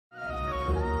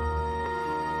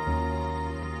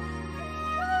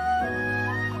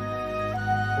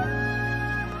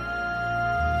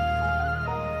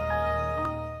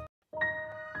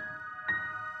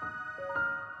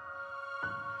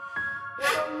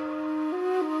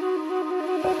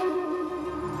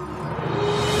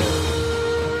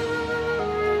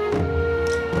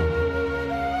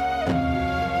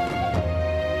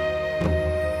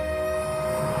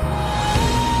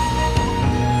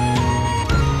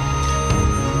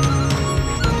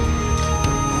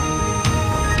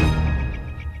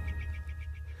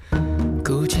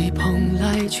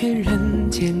劝人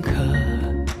间客，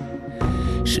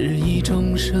是一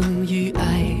种生与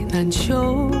爱难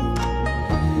求。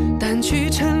但去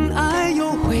尘埃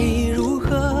又会如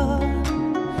何？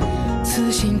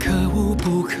此心可无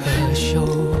不可休。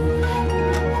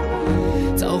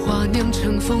造化酿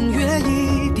成风月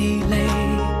一滴泪，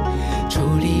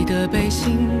伫立的悲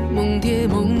心梦蝶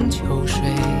梦秋水。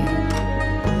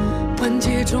万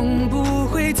劫终不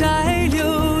会再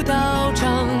流到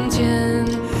掌间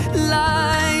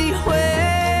来回。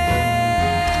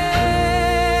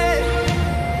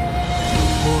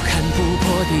我看不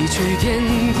破地去天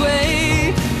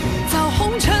归，造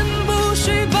红尘不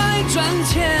须百转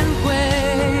千回。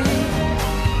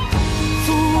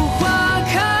浮花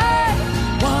开，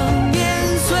望年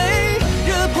岁，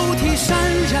惹菩提潸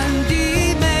然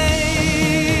低眉。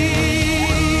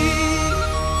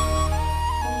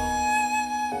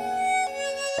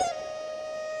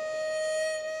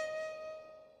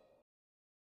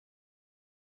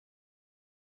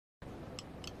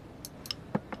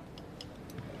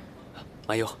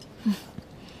马友，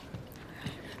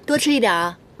多吃一点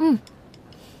啊。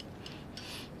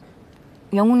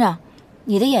袁姑娘，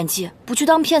你的演技不去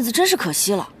当骗子真是可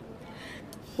惜了。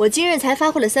我今日才发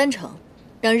挥了30%，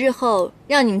等日后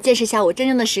让你们见识下我真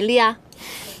正的实力啊！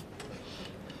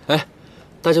哎，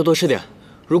大家多吃点，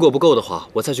如果不够的话，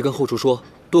我再去跟后厨说，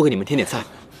多给你们添点菜。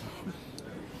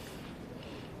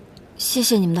谢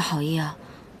谢你们的好意啊，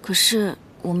可是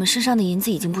我们身上的银子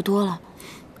已经不多了。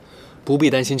不必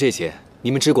担心这些，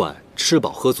你们只管吃饱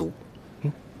喝足。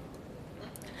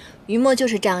余墨就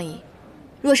是仗义，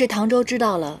若是唐周知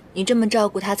道了你这么照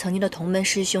顾他曾经的同门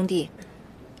师兄弟，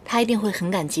他一定会很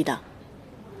感激的。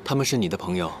他们是你的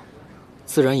朋友，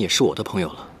自然也是我的朋友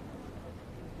了。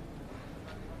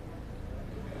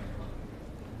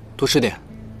多吃点，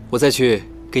我再去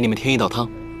给你们添一道汤。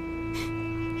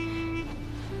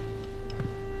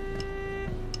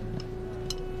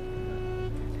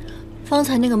方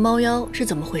才那个猫妖是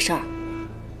怎么回事？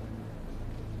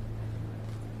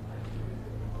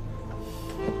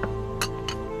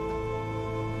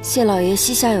谢老爷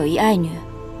膝下有一爱女，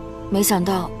没想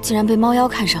到竟然被猫妖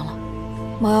看上了。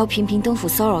猫妖频频登府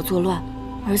骚扰作乱，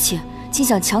而且竟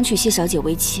想强娶谢小姐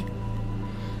为妻。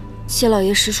谢老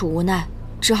爷实属无奈，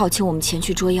只好请我们前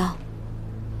去捉妖。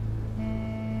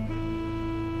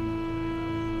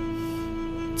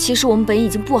其实我们本已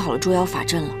经布好了捉妖法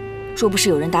阵了，若不是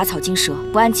有人打草惊蛇，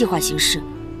不按计划行事，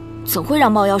怎会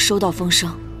让猫妖收到风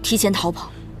声，提前逃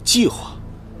跑？计划？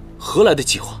何来的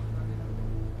计划？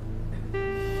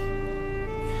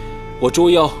我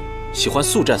捉妖喜欢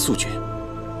速战速决，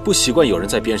不习惯有人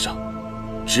在边上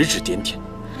指指点点。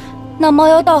那猫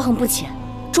妖道行不浅，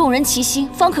众人齐心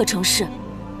方可成事。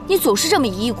你总是这么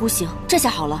一意孤行，这下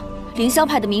好了，凌霄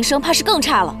派的名声怕是更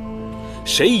差了。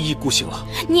谁一意孤行了？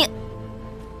你，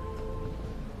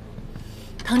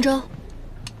唐周，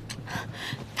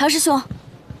唐师兄，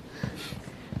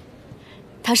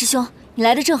唐师兄，你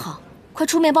来的正好，快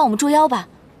出面帮我们捉妖吧。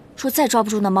若再抓不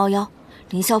住那猫妖，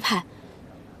凌霄派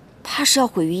怕是要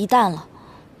毁于一旦了。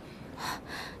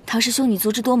唐师兄，你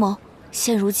足智多谋，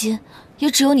现如今也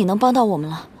只有你能帮到我们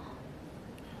了。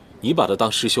你把他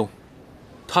当师兄，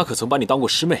他可曾把你当过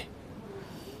师妹？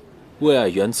为爱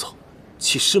远走，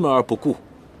弃师门而不顾。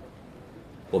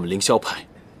我们凌霄派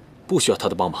不需要他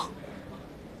的帮忙。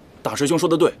大师兄说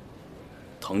的对，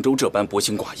唐周这般薄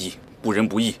情寡义、不仁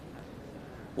不义，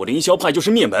我凌霄派就是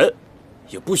灭门，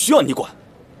也不需要你管。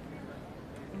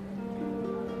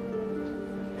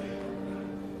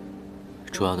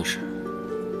捉妖的事，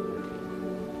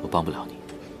我帮不了你。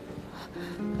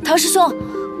唐师兄，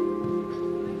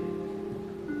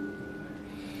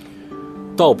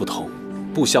道不同，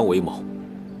不相为谋。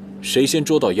谁先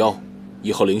捉到妖，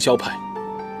以后凌霄派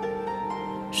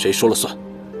谁说了算。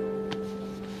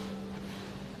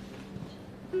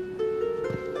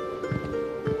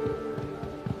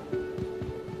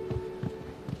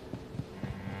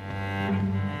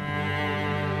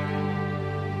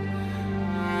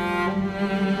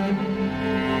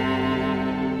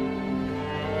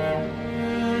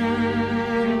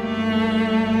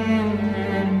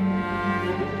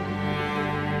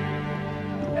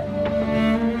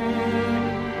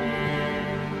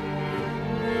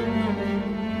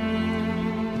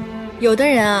有的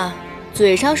人啊，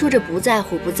嘴上说着不在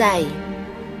乎、不在意，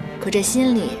可这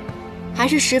心里还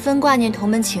是十分挂念同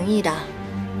门情谊的。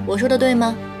我说的对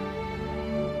吗？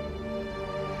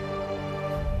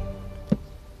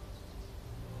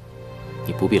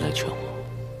你不必来劝我，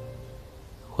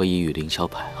我已与凌霄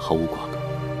派毫无瓜葛。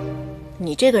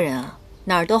你这个人啊，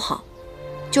哪儿都好，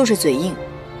就是嘴硬。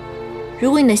如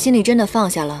果你的心里真的放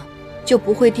下了，就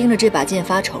不会盯着这把剑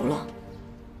发愁了。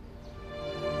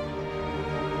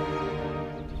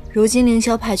如今凌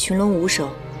霄派群龙无首，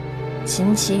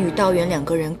秦琪与道元2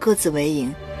个人各自为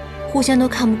营，互相都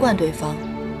看不惯对方。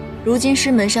如今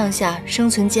师门上下生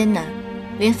存艰难，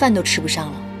连饭都吃不上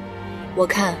了。我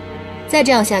看，再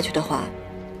这样下去的话，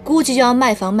估计就要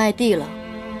卖房卖地了。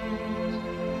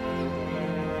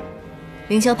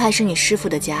凌霄派是你师父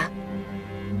的家，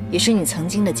也是你曾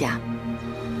经的家，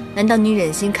难道你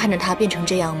忍心看着他变成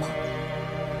这样吗？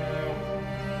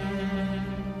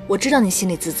我知道你心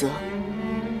里自责，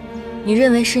你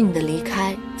认为是你的离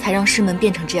开才让师门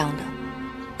变成这样的，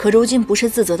可如今不是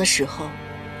自责的时候，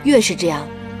越是这样，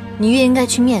你越应该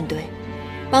去面对，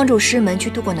帮助师门去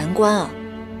渡过难关啊。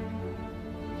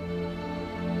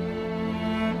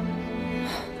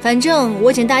反正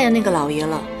我已经答应那个老爷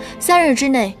了，3日之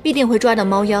内必定会抓到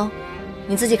猫妖，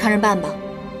你自己看着办吧。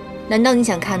难道你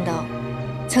想看到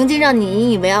曾经让你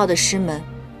引以为傲的师门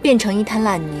变成一滩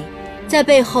烂泥，在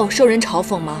背后受人嘲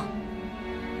讽吗？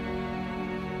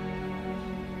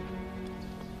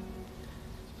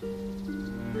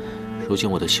如今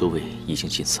我的修为已经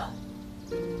尽散，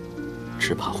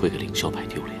只怕会给凌霄派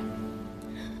丢脸。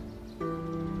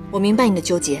我明白你的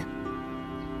纠结，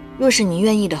若是你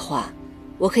愿意的话，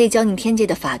我可以教你天界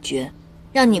的法诀，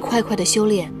让你快快的修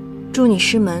炼，助你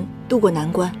师门渡过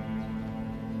难关。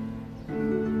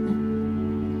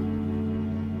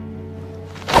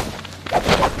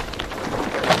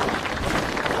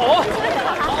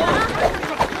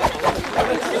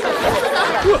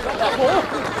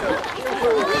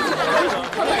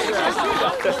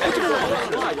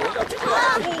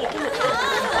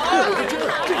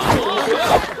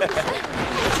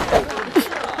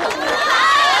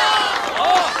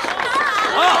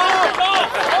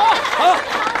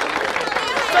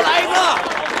再来一个！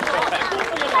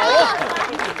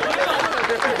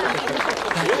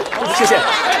谢谢，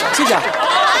谢谢，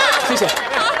谢谢，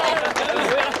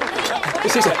谢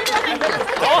谢，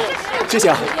谢谢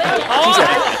啊，谢谢，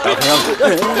让开让。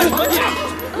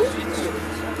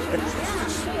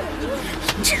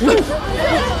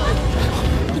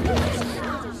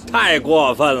太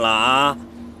过分了啊！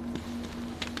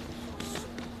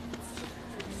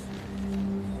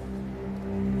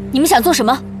你们想做什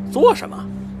么？做什么？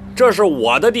这是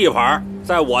我的地盘，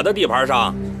在我的地盘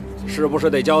上，是不是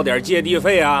得交点接地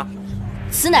费啊？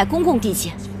此乃公共地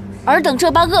界，尔等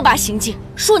这般恶霸行径，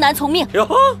恕难从命。哟，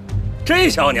这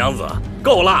小娘子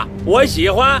够辣，我喜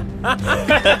欢。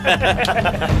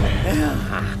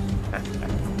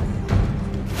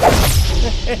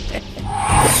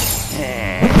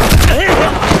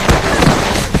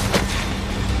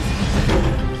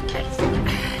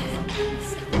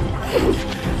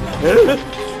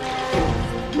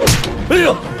哎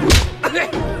呦！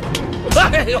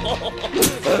哎呦！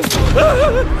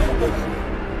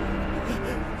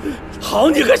好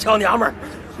你个小娘们儿，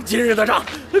今日的账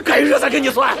改日再给你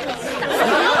算。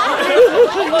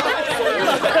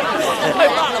害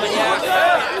怕了吧你？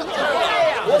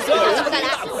我这么大大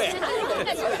亏，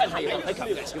还敢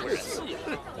不敢欺负人？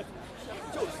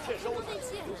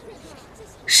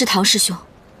是唐师兄，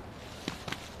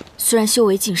虽然修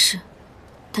为尽失，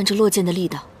但这落剑的力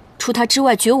道，除他之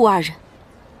外绝无2人。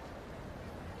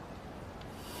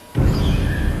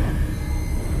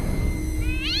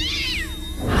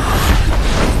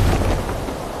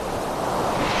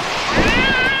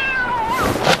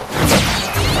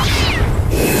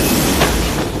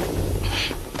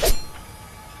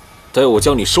待我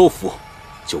将你收服，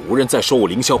就无人再说我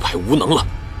凌霄派无能了。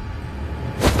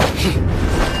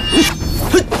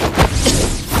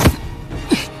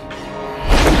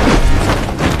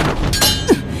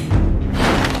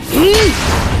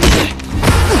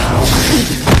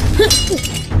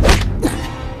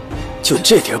就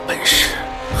这点本事，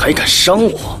还敢伤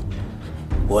我？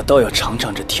我倒要尝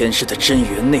尝这天师的真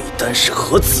元内丹是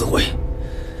何滋味。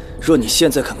若你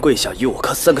现在肯跪下与我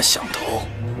磕3个响头，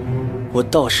我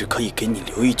倒是可以给你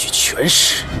留一句全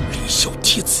诗。凌霄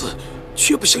弟子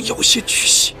绝不想要挟取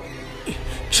喜，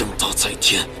正道在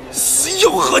天，死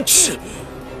又何惧？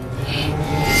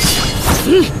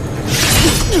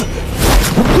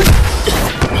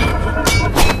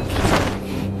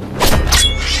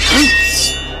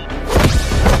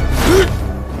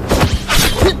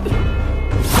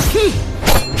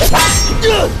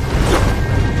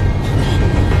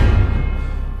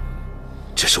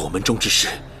这是我门中之事，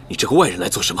你这个外人来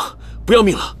做什么？不要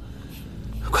命了！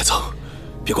快走，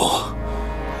别管我。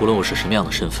无论我是什么样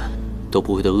的身份，都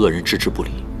不会对恶人置之不理。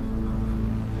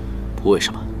不为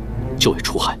什么，就为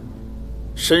除害。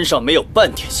身上没有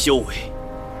半点修为，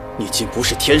你竟不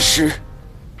是天师，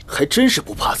还真是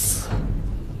不怕死。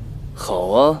好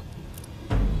啊，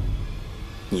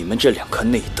你们这2颗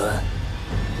内丹，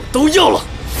我都要了。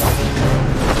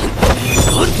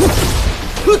回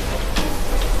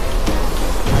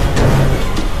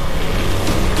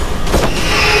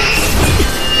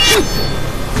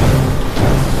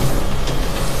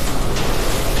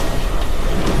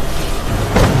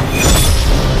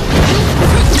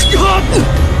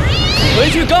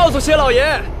去告诉谢老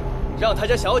爷，让他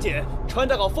家小姐穿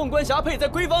戴好凤冠霞帔，在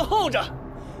闺房候着。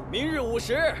明日午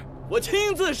时，我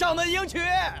亲自上门迎娶。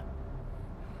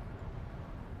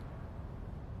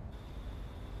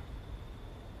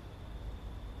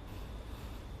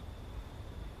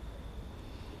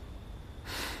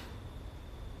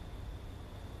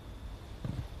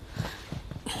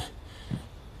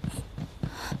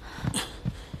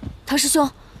唐师兄，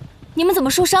你们怎么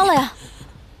受伤了呀？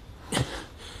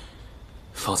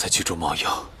方才击中猫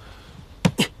妖，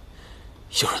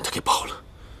又让他给跑了。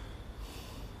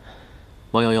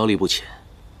猫妖妖力不浅，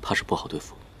怕是不好对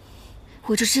付。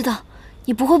我就知道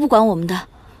你不会不管我们的。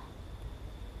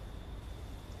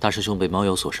大师兄被猫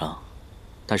妖所伤，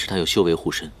但是他有修为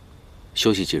护身，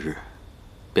休息几日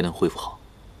便能恢复好。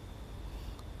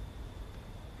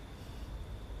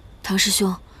唐师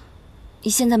兄，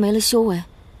你现在没了修为，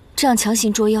这样强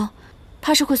行捉妖，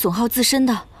怕是会损耗自身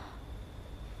的。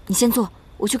你先坐，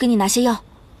我去给你拿些药。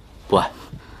不碍，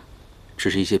只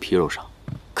是一些皮肉伤。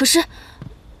可是，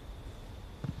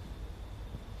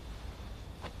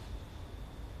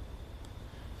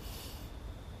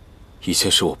以前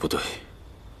是我不对，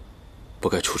不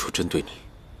该处处针对你。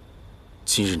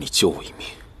今日你救我一命，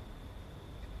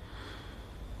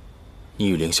你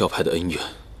与凌霄派的恩怨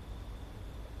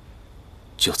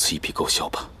就此一笔勾销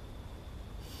吧。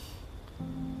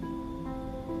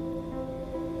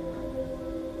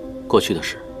过去的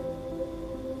事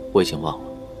我已经忘了。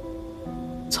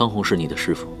苍红是你的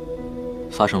师傅，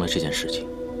发生了这件事情，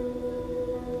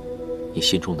你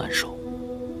心中难受，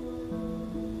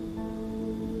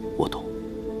我懂。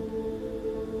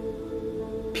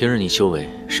平日你修为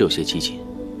是有些激进，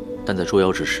但在捉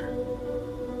妖之时，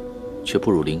却不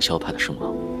如凌霄派的声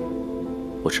望。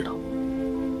我知道，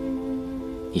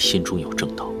你心中有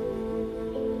正道。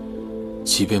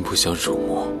即便不想辱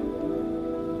没，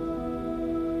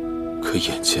可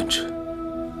眼见着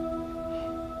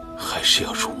还是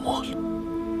要辱没了。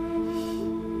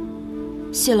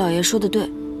谢老爷说的对，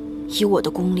以我的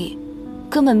功力，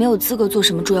根本没有资格做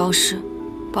什么捉妖师，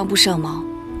帮不上忙，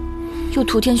又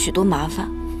徒添许多麻烦。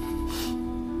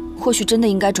或许真的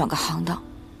应该转个行当。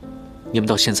你们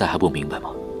到现在还不明白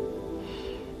吗？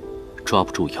抓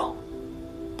不住妖，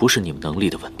不是你们能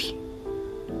力的问题。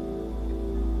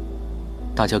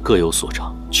大家各有所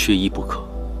长，缺一不可，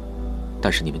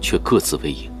但是你们却各自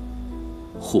为营，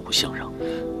互不相让，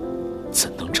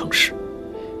怎能成事？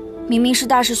明明是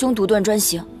大师兄独断专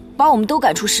行，把我们都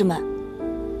赶出师门。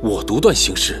我独断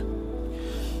行事。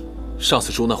上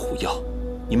次捉那虎妖，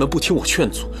你们不听我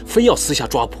劝阻，非要私下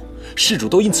抓捕，施主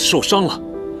都因此受伤了。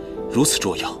如此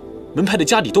捉妖，门派的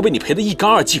家底都被你赔得一干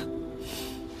二净。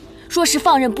若是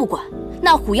放任不管，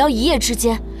那虎妖一夜之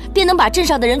间便能把镇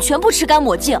上的人全部吃干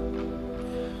抹净。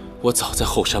我早在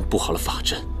后山布好了法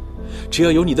阵，只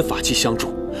要有你的法器相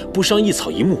助，不伤一草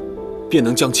一木，便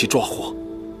能将其抓获。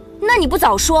那你不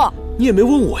早说？你也没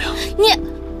问我呀。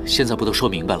你现在不都说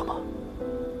明白了吗？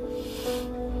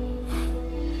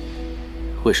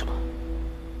为什么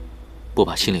不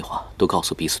把心里话都告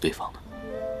诉彼此对方呢？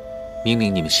明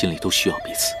明你们心里都需要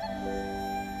彼此。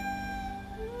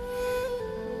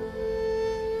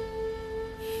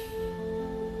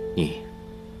你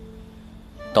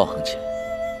道行浅，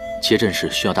结阵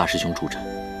时需要大师兄助阵。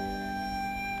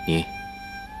你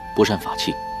不善法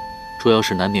器，捉妖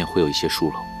时难免会有一些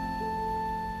疏漏。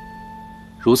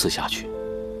如此下去，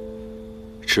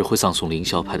只会葬送凌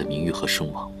霄派的名誉和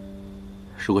声望。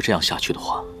如果这样下去的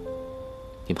话，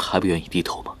你们还不愿意低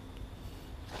头吗？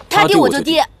他低我就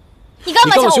低，你干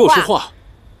嘛抢我说话？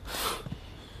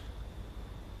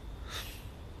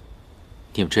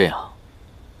你们这样，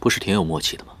不是挺有默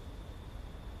契的吗？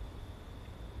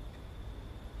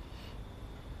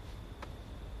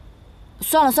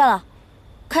算了算了，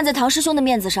看在唐师兄的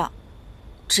面子上，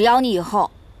只要你以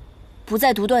后不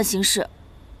再独断行事，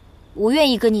我愿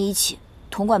意跟你一起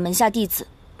统管门下弟子，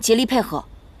竭力配合。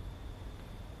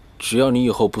只要你以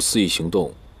后不肆意行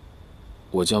动，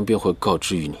我将便会告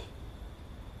知于你。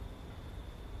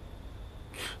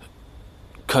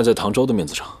看在唐州的面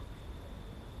子上，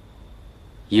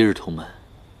一日同门，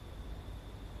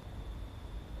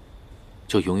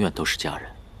就永远都是家人。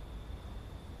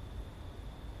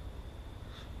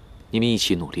你们一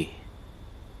起努力，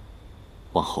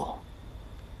往后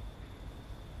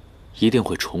一定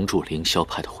会重铸凌霄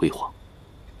派的辉煌。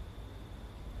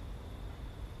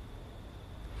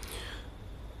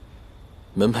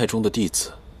门派中的弟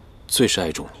子最是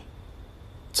爱重你。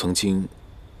曾经，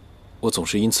我总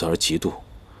是因此而嫉妒。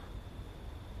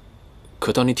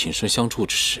可当你挺身相助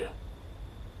之时，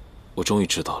我终于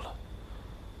知道了，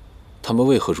他们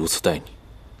为何如此待你。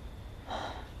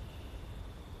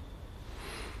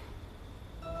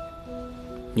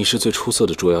你是最出色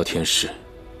的捉妖天师，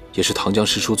也是唐江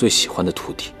师叔最喜欢的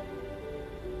徒弟。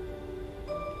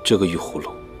这个玉葫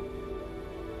芦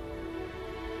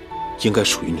应该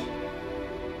属于你。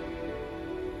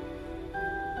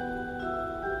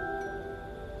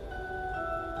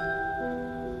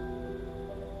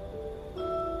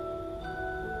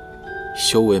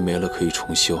修为没了可以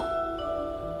重修，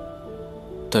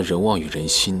但人望与人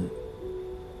心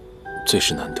最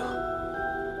是难得。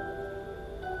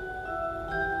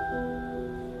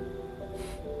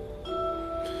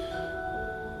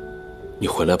你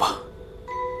回来吧。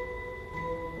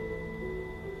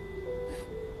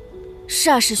是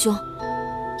啊，师兄，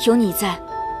有你在，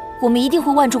我们一定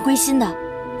会万众归心的。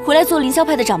回来做凌霄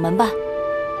派的掌门吧。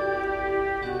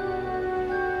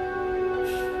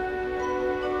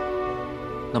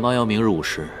那猫妖明日午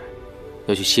时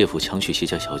要去谢府强娶谢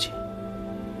家小姐，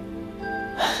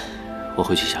我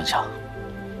会去想想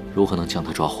如何能将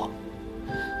她抓获。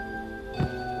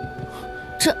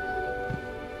这……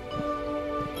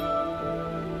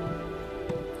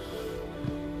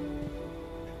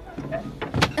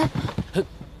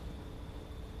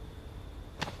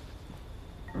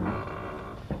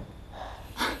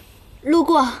路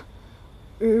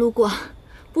过，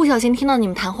不小心听到你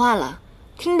们谈话了。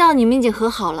听到你们已经和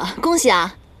好了，恭喜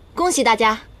啊！恭喜大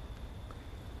家！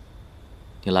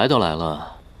你来都来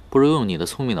了，不如用你的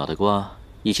聪明脑袋瓜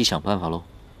一起想办法喽。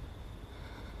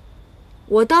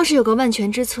我倒是有个万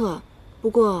全之策，不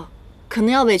过可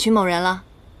能要委屈某人了。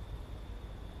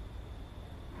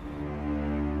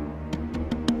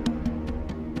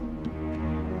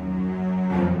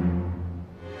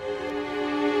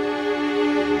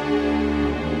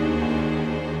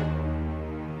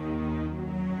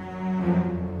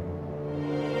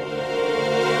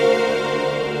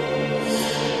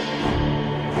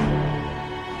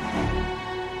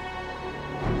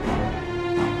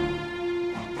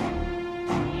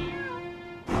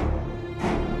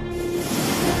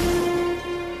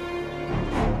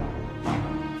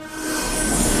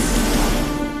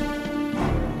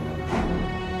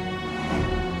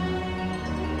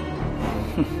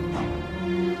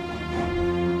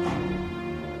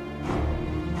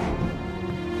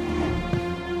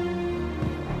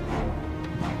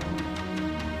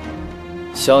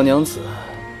小娘子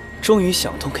终于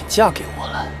想通肯嫁给我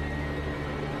了。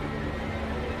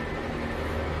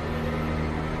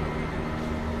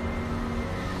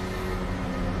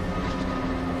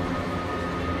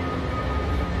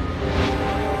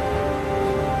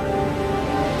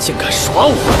竟敢耍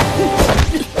我！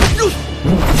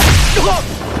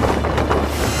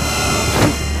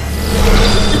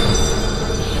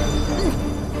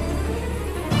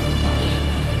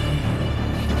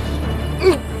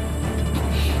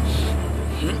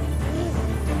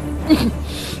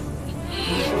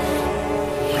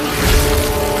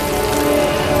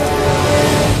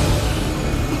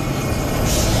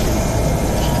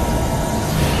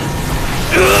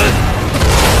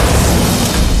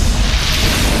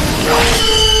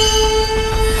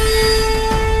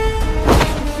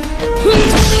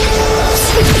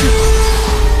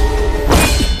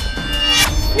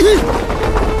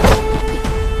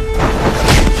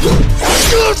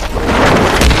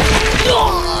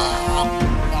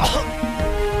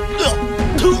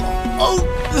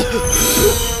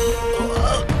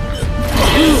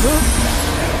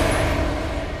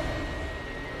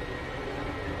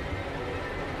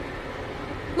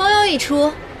猫妖已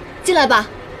出，进来吧。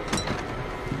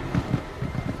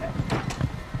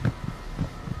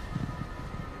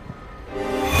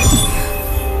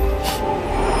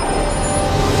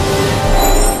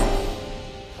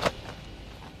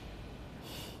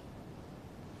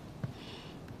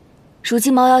如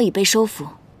今猫妖已被收服，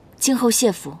今后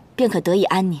谢府便可得以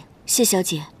安宁，谢小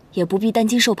姐也不必担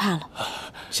惊受怕了。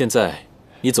现在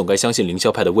你总该相信凌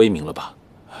霄派的威名了吧？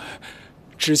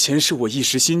之前是我一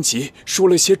时心急，说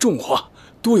了些重话，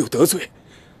多有得罪，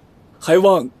还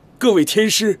望各位天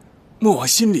师莫往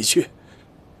心里去。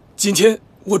今天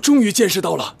我终于见识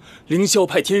到了凌霄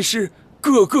派天师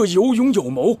个个有勇有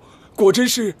谋，果真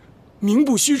是名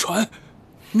不虚传，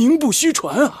名不虚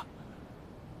传啊！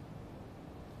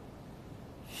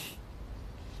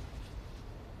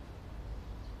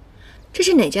这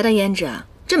是哪家的胭脂啊？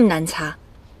这么难擦。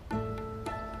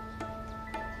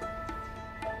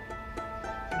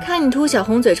看你涂小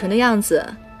红嘴唇的样子，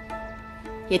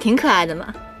也挺可爱的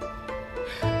嘛。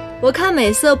我看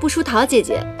美色不输陶姐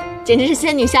姐，简直是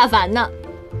仙女下凡呢。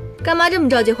干嘛这么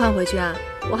着急换回去啊？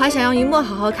我还想让余墨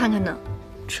好好看看呢。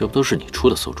这不都是你出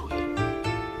的馊主意？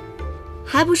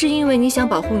还不是因为你想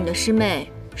保护你的师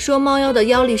妹，说猫妖的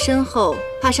妖力深厚，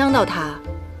怕伤到她。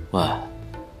喂，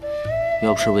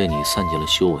要不是为你散尽了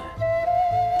修为，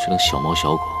这等小猫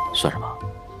小狗算什么？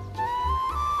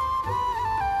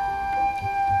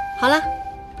好了，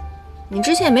你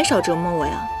之前也没少折磨我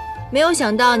呀，没有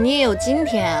想到你也有今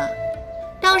天啊！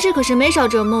当时可是没少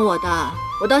折磨我的，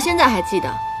我到现在还记得。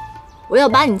我要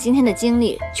把你今天的经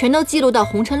历全都记录到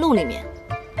红尘录里面。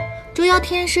捉妖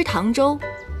天师唐周，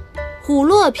虎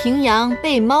落平阳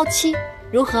被猫欺，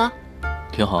如何？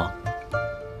挺好。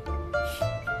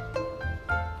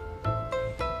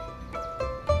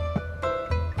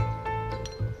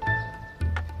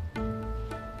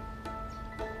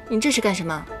你这是干什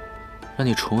么？让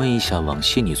你重温一下往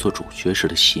昔你做主角时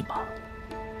的戏码。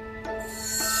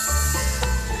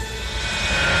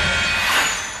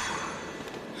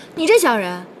你这小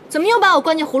人，怎么又把我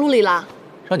关进葫芦里了？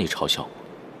让你嘲笑我，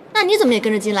那你怎么也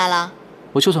跟着进来了？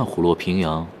我就算虎落平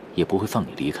阳，也不会放你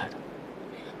离开的。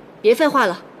别废话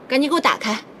了，赶紧给我打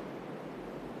开！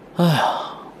哎呀，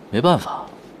没办法，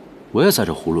我也在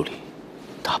这葫芦里，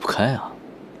打不开啊。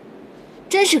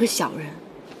真是个小人。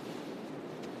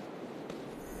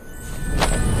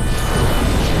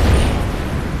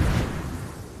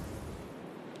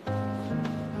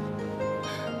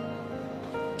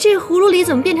这葫芦里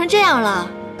怎么变成这样了？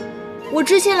我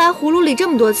之前来葫芦里这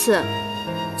么多次，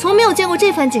从没有见过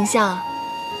这番景象。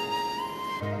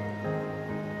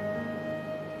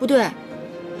不对，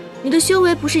你的修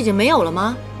为不是已经没有了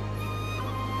吗？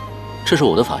这是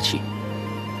我的法器，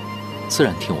自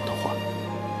然听我的话。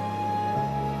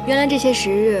原来这些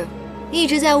时日一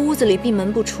直在屋子里闭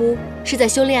门不出，是在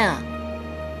修炼啊。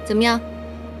怎么样，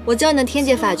我教你的天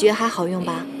界法诀还好用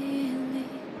吧？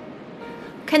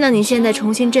看到你现在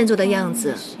重新振作的样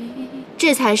子，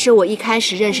这才是我一开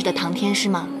始认识的唐天师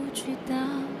吗？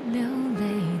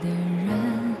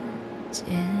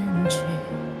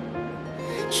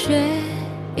却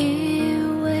以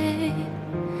为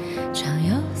常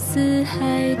有四海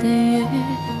的月，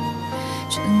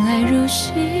尘埃如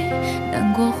洗，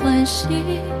难过欢喜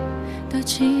都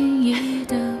轻易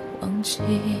的忘记，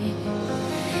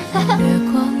掠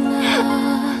过了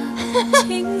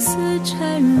青丝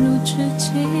缠入指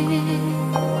尖，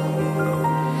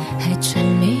还沉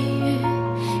迷于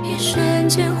一瞬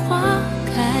间花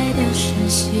开的时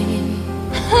息。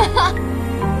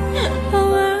偶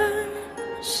尔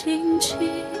兴起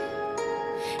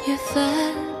也泛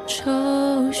愁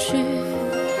绪，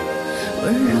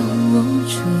温柔捂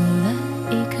住了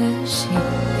一颗心，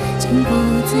情不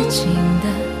自禁的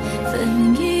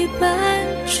分一半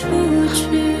出去。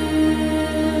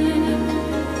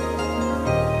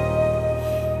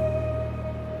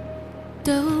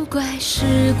都怪时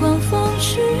光风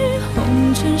絮，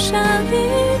红尘沙砾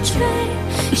吹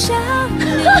向你，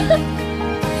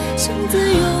心自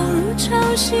涌入潮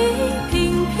汐，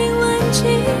频频问起，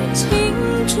情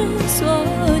之所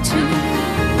寄，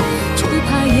只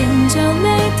怕眼角泪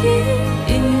滴，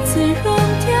一次融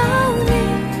掉你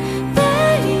背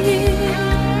影。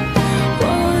我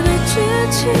的知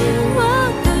情，我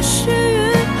的誓约，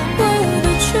我的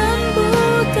全部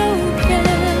都偏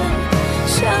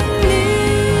向你，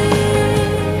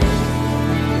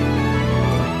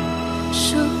守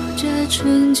着春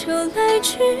秋来去，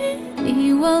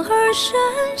一往而深，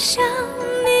向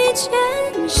你前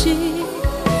行，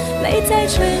美在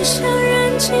沉香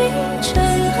人静，尘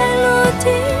埃落地，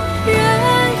仍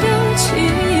有期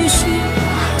许。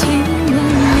听闻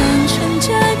良辰佳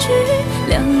句，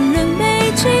两人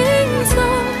美景总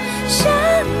相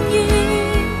依，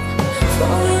风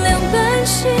凉本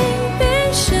性，冰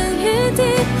生一地，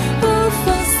不妨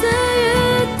似雨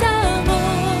大梦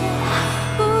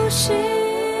不醒，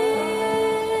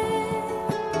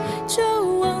就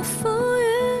往浮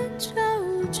云皱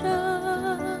皱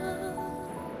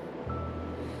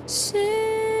细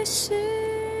细。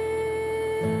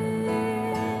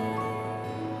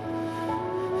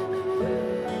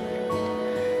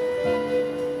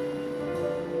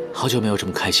好久没有这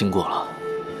么开心过了，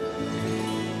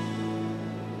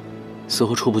似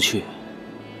乎出不去，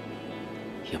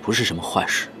也不是什么坏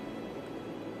事。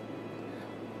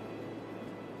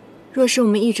若是我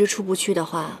们一直出不去的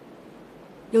话，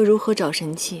又如何找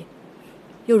神器？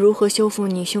又如何修复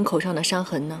你胸口上的伤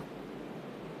痕呢？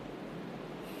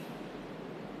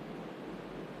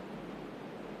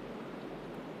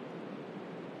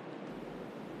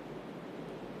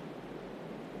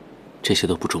这些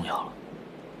都不重要了。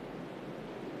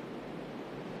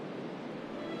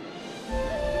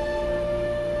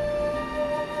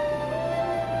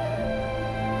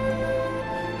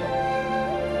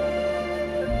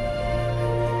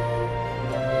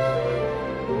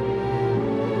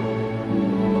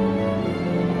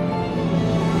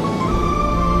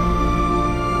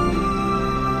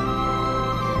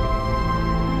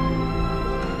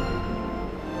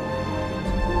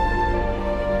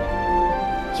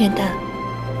燕丹，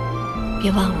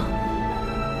别忘了，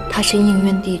他是应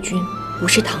渊帝君，不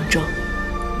是唐周。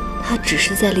他只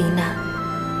是在罹难，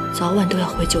早晚都要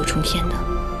回九重天的。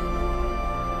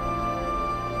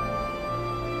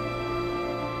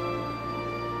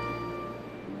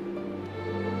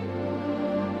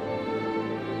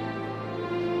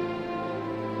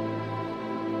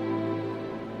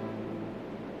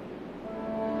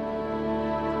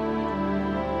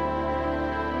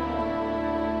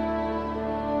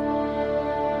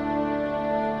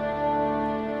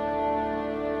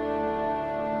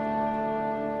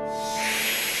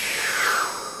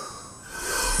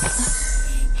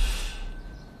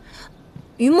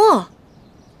余墨，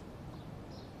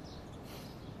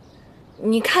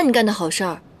你看你干的好事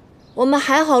儿，我们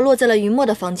还好落在了余墨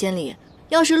的房间里，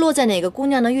要是落在哪个姑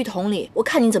娘的浴桶里，我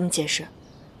看你怎么解释。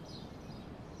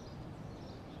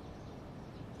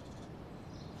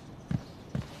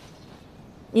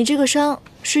你这个伤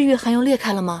是愈寒又裂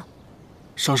开了吗？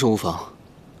伤势无妨，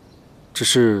只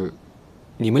是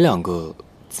你们两个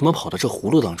怎么跑到这葫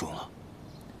芦当中了？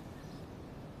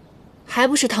还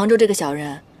不是唐周这个小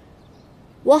人。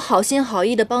我好心好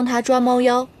意的帮他抓猫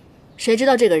妖，谁知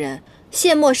道这个人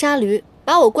卸磨杀驴，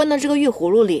把我关到这个玉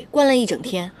葫芦里，关了一整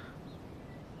天。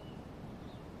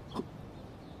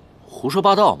胡说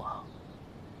八道嘛！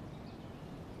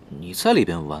你在里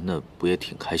边玩的不也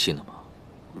挺开心的吗？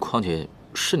况且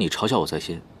是你嘲笑我在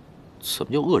先，怎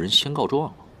么就恶人先告状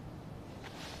了？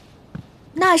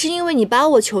那是因为你把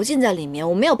我囚禁在里面，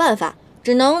我没有办法，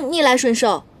只能逆来顺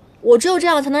受。我只有这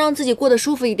样才能让自己过得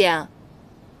舒服一点啊。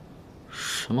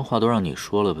什么话都让你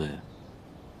说了呗。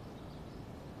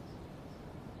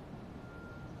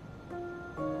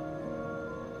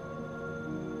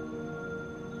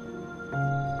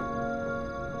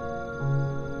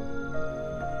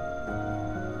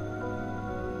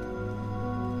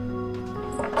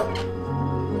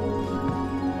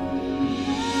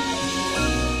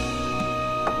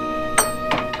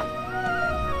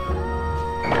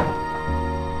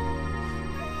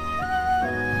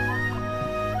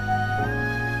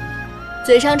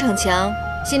嘴上逞强，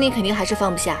心里肯定还是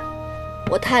放不下。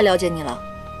我太了解你了。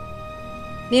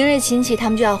明日秦启他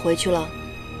们就要回去了，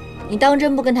你当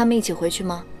真不跟他们一起回去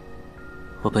吗？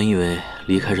我本以为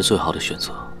离开是最好的选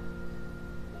择，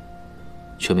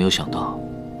却没有想到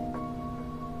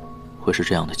会是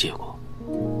这样的结果。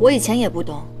我以前也不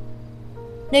懂，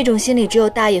那种心里只有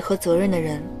大义和责任的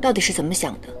人到底是怎么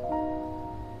想的。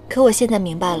可我现在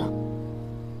明白了，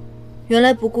原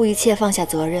来不顾一切放下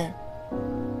责任，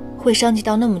会伤及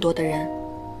到那么多的人。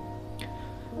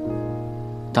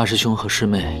大师兄和师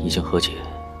妹已经和解，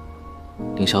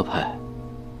凌霄派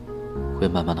会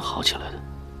慢慢的好起来的。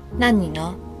那你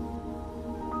呢？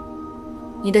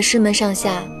你的师门上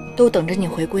下都等着你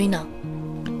回归呢。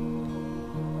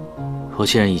我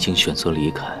既然已经选择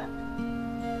离开，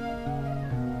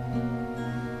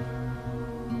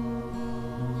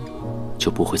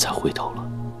就不会再回头了。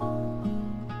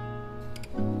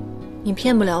你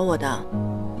骗不了我的。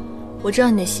我知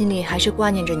道你的心里还是挂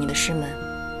念着你的师门，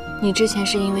你之前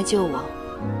是因为救我，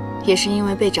也是因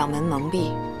为被掌门蒙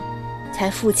蔽，才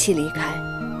负气离开。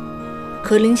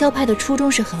可凌霄派的初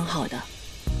衷是很好的，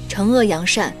惩恶扬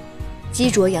善，积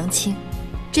浊扬清，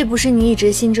这不是你一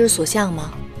直心之所向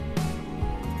吗？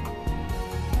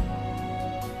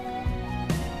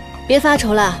别发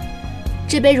愁了，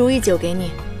这杯如意酒给你，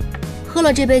喝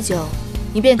了这杯酒，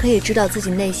你便可以知道自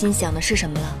己内心想的是什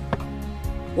么了。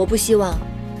我不希望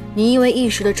你因为一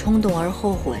时的冲动而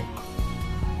后悔。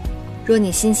若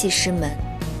你心系师门，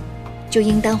就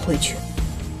应当回去。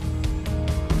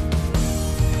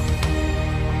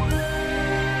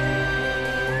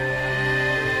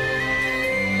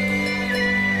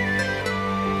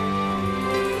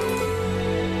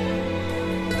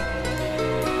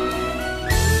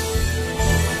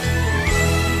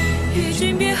与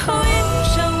君别后，一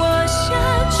生我下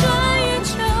穿越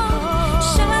秋，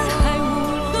山海无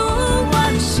路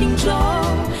万心中，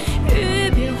欲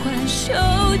别还休，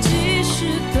几时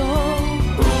都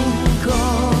不够。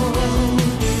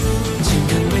轻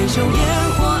看微袖，烟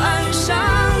火岸上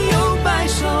有白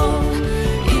首，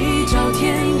一朝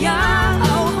天涯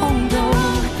熬红豆，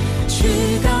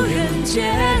去到人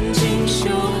间尽修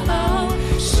好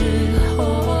时候。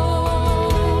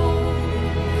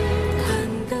淡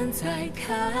淡再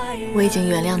开，我已经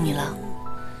原谅你了，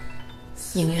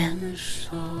影院。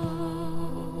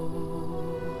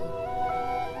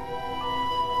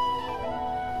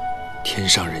天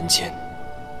上人间，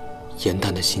颜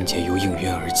淡的心结由应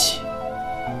渊而起，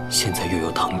现在又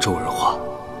由唐周而化，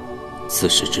自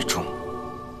始至终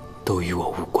都与我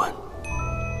无关。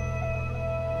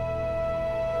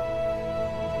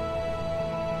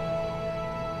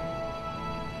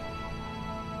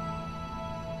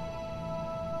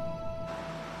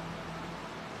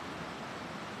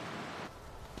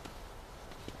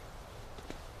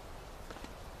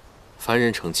凡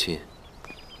人成亲，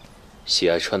喜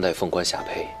爱穿戴凤冠霞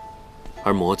帔，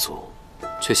而魔族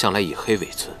却向来以黑为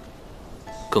尊，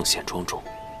更显庄重。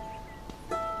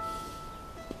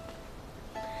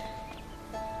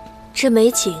这美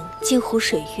景近乎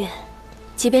水月，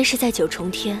即便是在九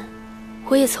重天，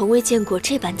我也从未见过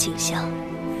这般景象。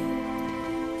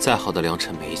再好的良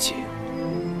辰美景，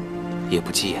也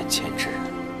不及眼前之人。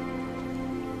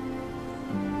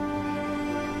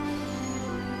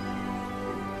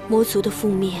魔族的覆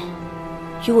灭，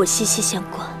与我息息相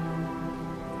关。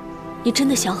你真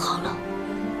的想好了，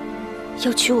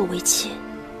要娶我为妻？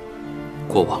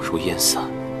过往如烟散，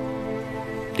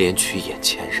怜取眼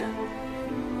前人。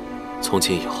从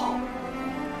今以后，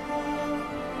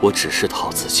我只是陶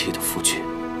子期的夫君。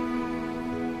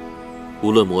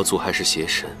无论魔族还是邪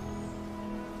神，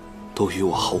都与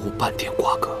我毫无半点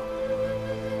瓜葛。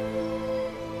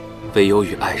唯有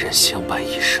与爱人相伴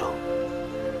一生，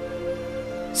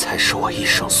才是我一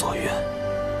生所愿。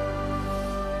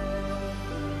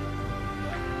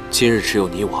今日只有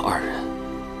你我二人，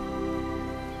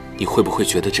你会不会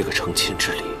觉得这个成亲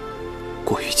之礼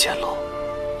过于简陋？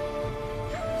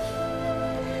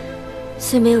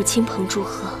虽没有亲朋祝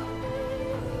贺，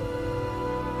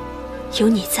有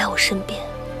你在我身边，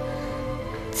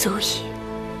足矣。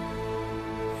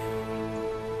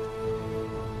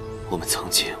我们曾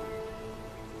经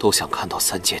都想看到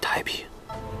三界太平，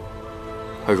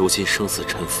而如今生死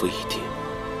沉浮已定，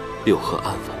六合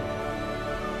安稳，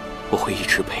我会一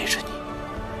直陪着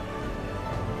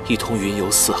你，一同云游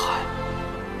四海，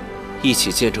一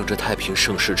起见证这太平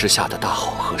盛世之下的大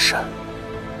好河山。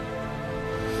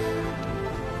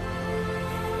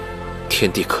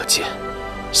天地可见，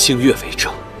星月为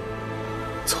证。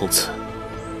从此，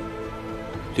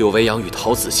柳维阳与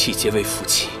陶子期结为夫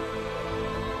妻，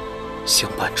相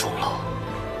伴终老，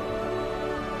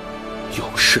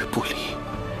永世不离。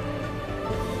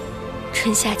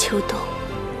春夏秋冬，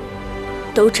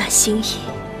斗转星移，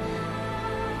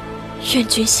愿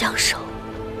君相守，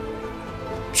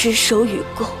执手与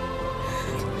共，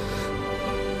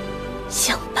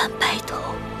相伴白头。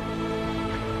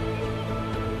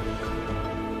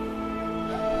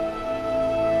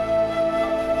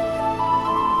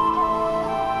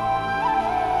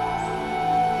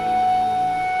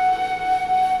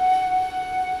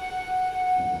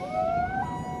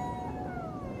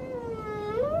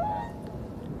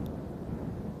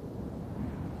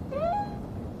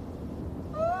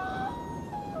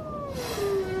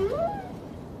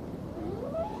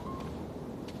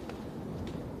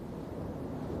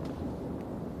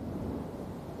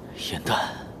颜淡，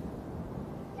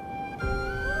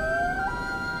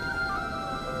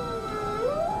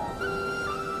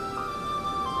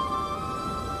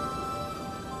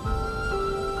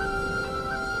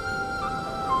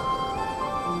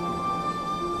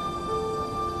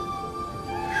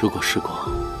如果时光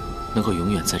能够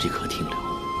永远在这刻停留，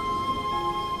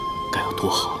该有多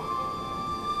好！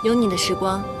有你的时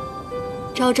光，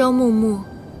朝朝暮暮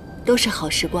都是好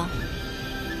时光。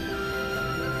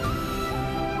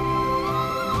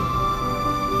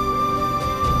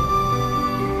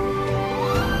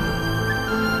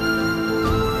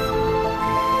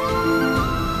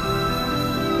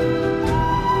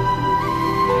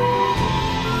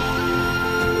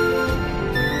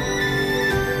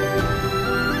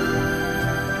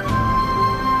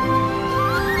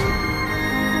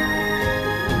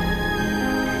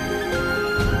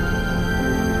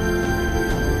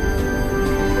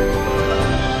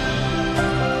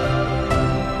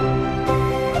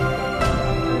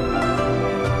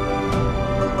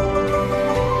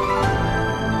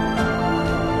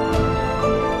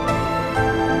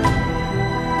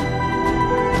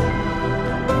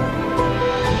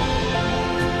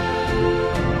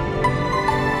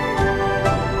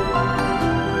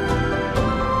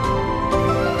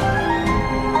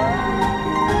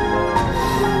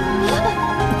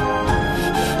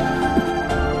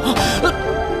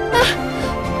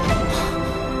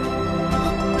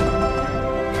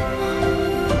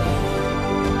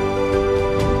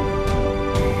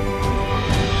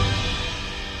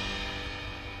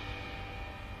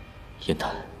颜淡，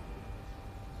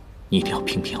你一定要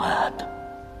平平安安的。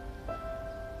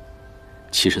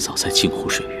其实早在镜湖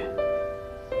水月，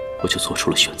我就做出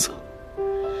了选择。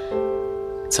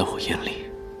在我眼里、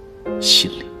心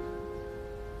里，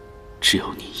只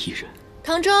有你一人。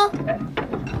唐周，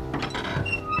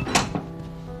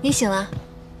你醒了。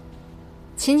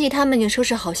秦几他们已经收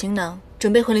拾好行囊，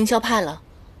准备回凌霄派了。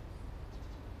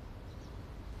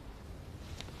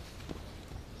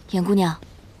颜姑娘，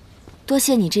多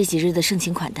谢你这几日的盛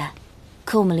情款待，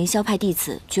可我们凌霄派弟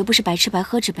子绝不是白吃白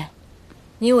喝之辈。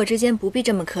你我之间不必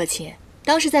这么客气。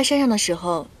当时在山上的时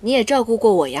候，你也照顾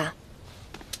过我呀。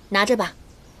拿着吧。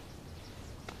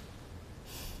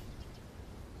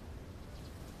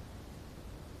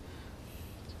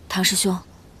唐师兄，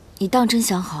你当真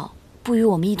想好不与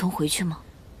我们一同回去吗？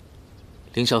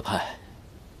凌霄派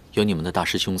有你们的大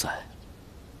师兄在，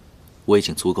我已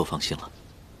经足够放心了。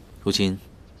如今，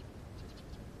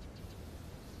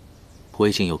我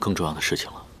已经有更重要的事情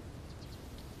了，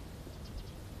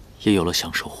也有了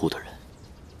想守护的人。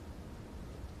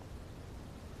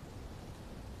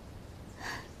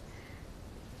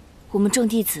我们众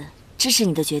弟子支持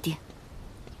你的决定。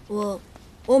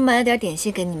我买了点点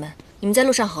心给你们，你们在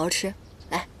路上好好吃。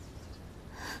来，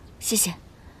谢谢。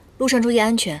路上注意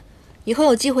安全，以后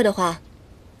有机会的话，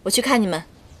我去看你们。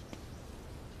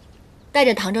带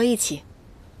着唐舟一起。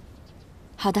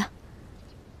好的。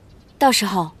到时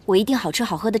候我一定好吃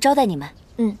好喝的招待你们。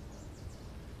嗯。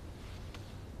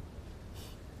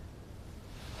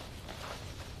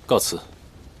告辞。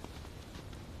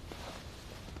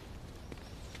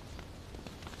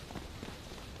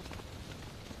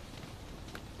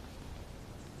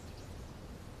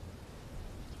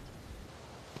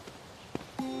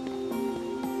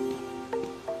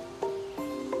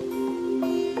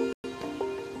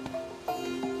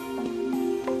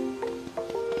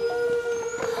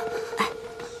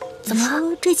怎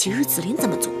么这几日紫菱怎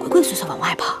么总鬼鬼祟祟往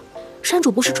外跑？山主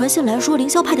不是传信来说凌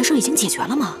霄派的事已经解决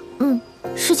了吗？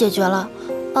是解决了。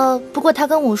不过他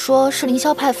跟我说是凌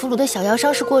霄派俘虏的小妖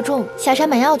伤势过重，下山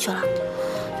买药去了。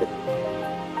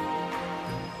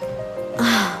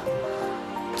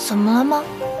怎么了吗？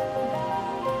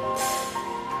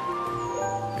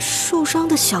受伤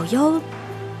的小妖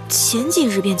前几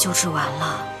日便救治完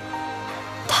了，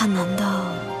他难道……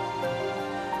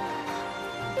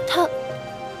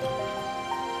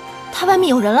他外面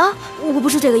有人了？我不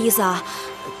是这个意思啊。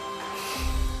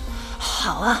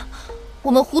好啊，我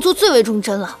们胡族最为忠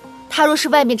贞了。他若是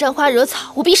外面沾花惹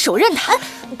草，我必手刃他。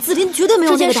紫菱绝对没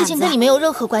有这件这个胆子。事情跟你没有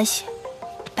任何关系。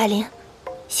百灵，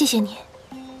谢谢你。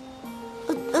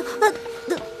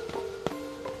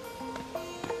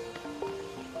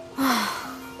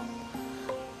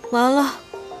完了，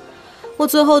我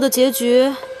最后的结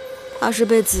局，怕是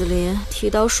被紫菱提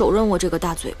刀手刃我这个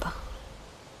大嘴巴。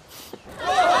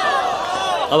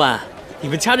老板，你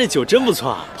们家这酒真不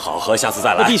错啊！好喝，下次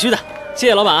再来。必须的，谢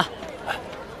谢老板啊。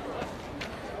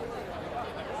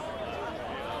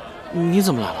你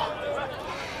怎么来了？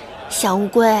小乌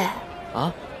龟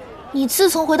啊，你自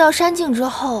从回到山境之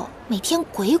后，每天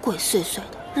鬼鬼祟祟的，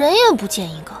人也不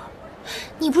见一个。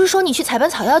你不是说你去采办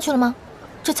草药去了吗？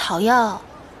这草药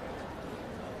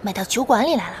买到酒馆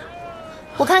里来了，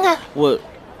我看看。我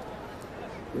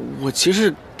其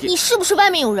实你是不是外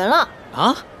面有人了？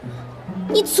啊？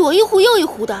你左一壶右一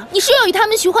壶的，你是要与他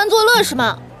们寻欢作乐是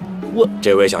吗？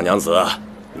这位小娘子，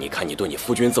你看你对你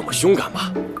夫君这么凶干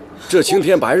嘛？这青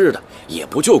天白日的，也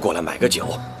不就过来买个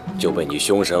酒，就被你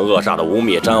凶神恶煞的污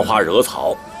蔑沾花惹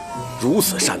草，如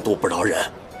此善妒不饶人，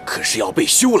可是要被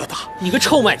休了的。你个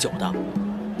臭卖酒的，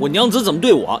我娘子怎么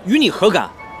对我，与你何干？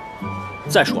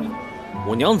再说了，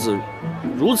我娘子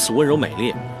如此温柔美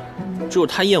丽，只有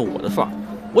她厌我的份儿，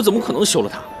我怎么可能休了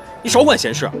她？你少管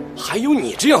闲事！还有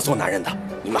你这样做男人的，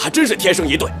你们还真是天生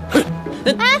一对！哼！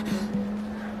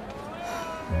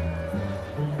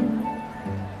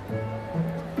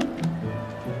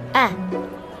哎，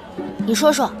你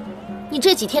说说，你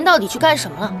这几天到底去干什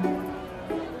么了？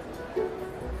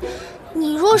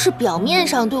你若是表面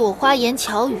上对我花言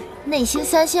巧语，内心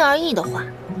三心二意的话，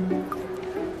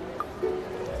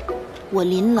我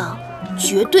琳琅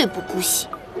绝对不姑息，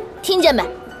听见没？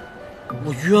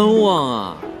我冤枉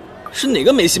啊！是哪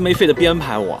个没心没肺的编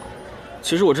排我？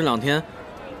其实我这2天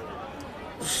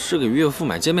是给岳父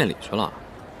买见面礼去了。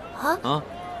啊！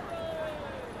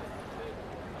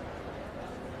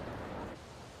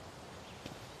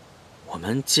我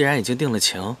们既然已经定了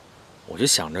情，我就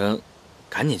想着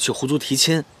赶紧去胡族提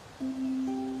亲。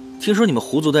听说你们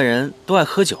胡族的人都爱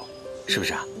喝酒，是不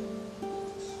是啊？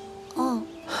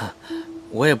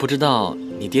我也不知道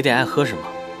你爹爹爱喝什么，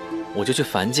我就去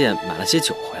凡间买了些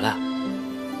酒回来。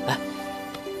来，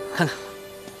看看，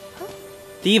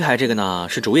第一排这个呢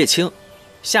是竹叶青，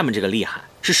下面这个厉害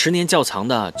是10年窖藏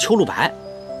的秋露白，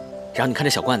然后你看这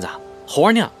小罐子啊，猴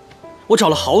儿酿，我找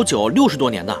了好久，60多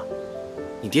年的，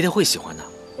你爹爹会喜欢的。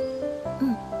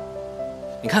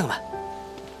你看看吧。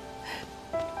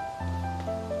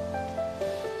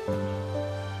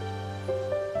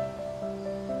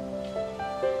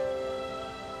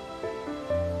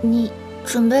你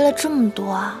准备了这么多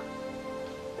啊，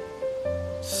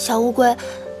小乌龟，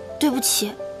对不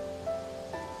起，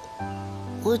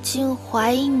我竟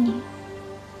怀疑你。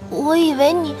我以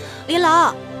为你……林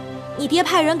郎，你爹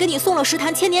派人给你送了10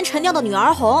坛千年陈酿的女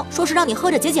儿红，说是让你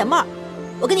喝着解解闷儿。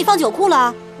我给你放酒库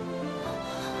了。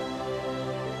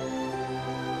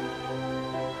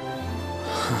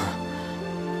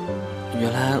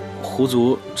原来胡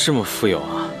族这么富有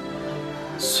啊！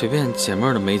随便解闷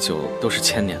儿的美酒都是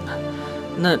1000年的，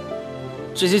那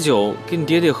这些酒给你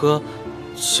爹爹喝，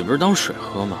岂不是当水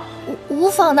喝吗？无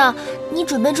妨的，你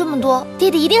准备这么多，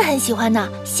爹爹一定很喜欢的，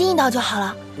心意到就好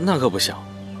了。那可不行，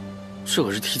这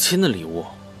可是提亲的礼物，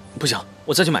不行，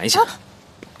我再去买一下。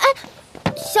哎，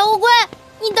小乌龟，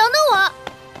你等等我。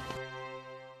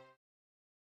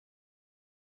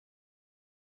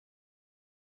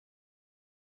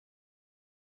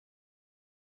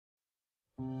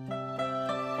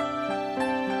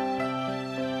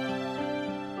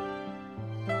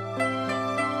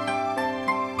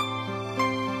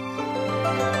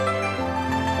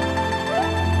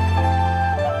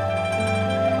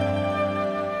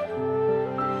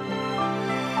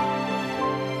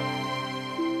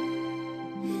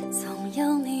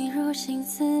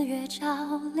照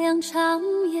亮长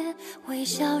夜，微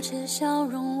笑着笑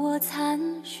容我残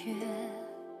雪，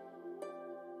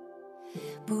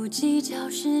不计较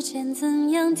世间怎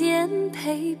样颠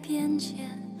沛变迁，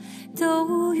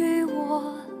都与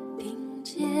我并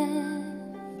肩。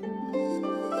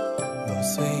若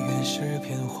岁月是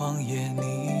片荒野，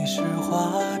你是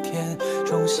花田，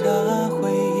种下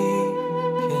回忆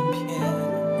片片。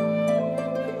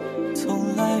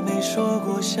从来没说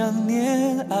过想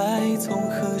念，爱从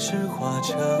何时化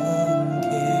成蝶？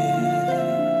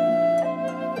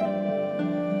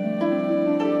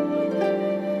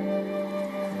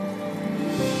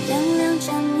两两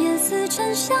缠绵似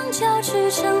沉香交织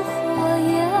成火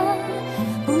焰，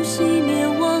不熄灭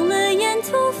忘了沿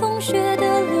途风雪的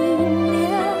凛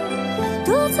冽，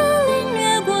独自领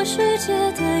略过世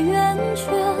界的圆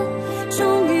圈，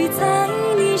终于在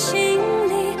你心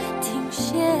里停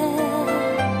歇。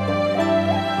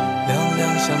两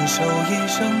两相守一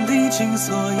生，历经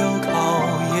所有考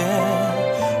验，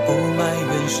不埋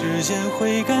怨世间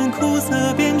会甘苦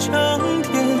涩变成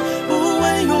甜，不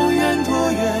问永远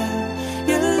多远，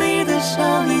眼里的笑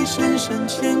意深深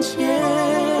浅浅。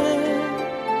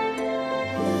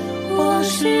往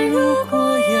事如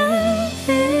过眼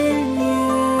云烟。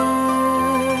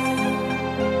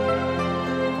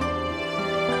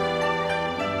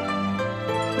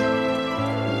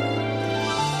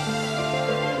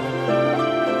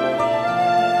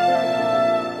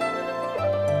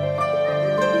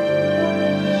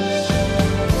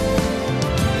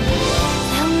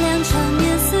两两缠绵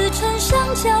似沉香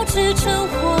交织成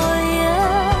火焰，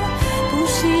不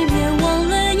熄灭忘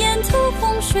了沿途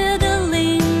风雪的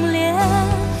凛冽，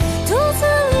独自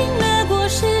领略过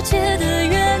世界的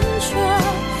圆圈，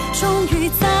终于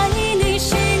在你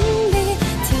心里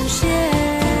停歇。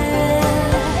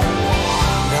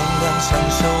两两相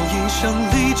守一生，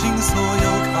历经所有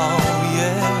考验，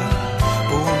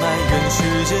不埋怨世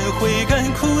间会甘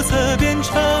苦涩变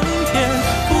成甜，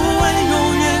不问永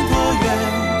远多远，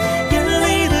眼里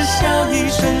的笑意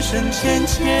深深浅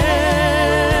浅。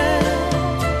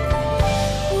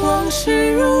往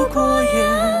事如过眼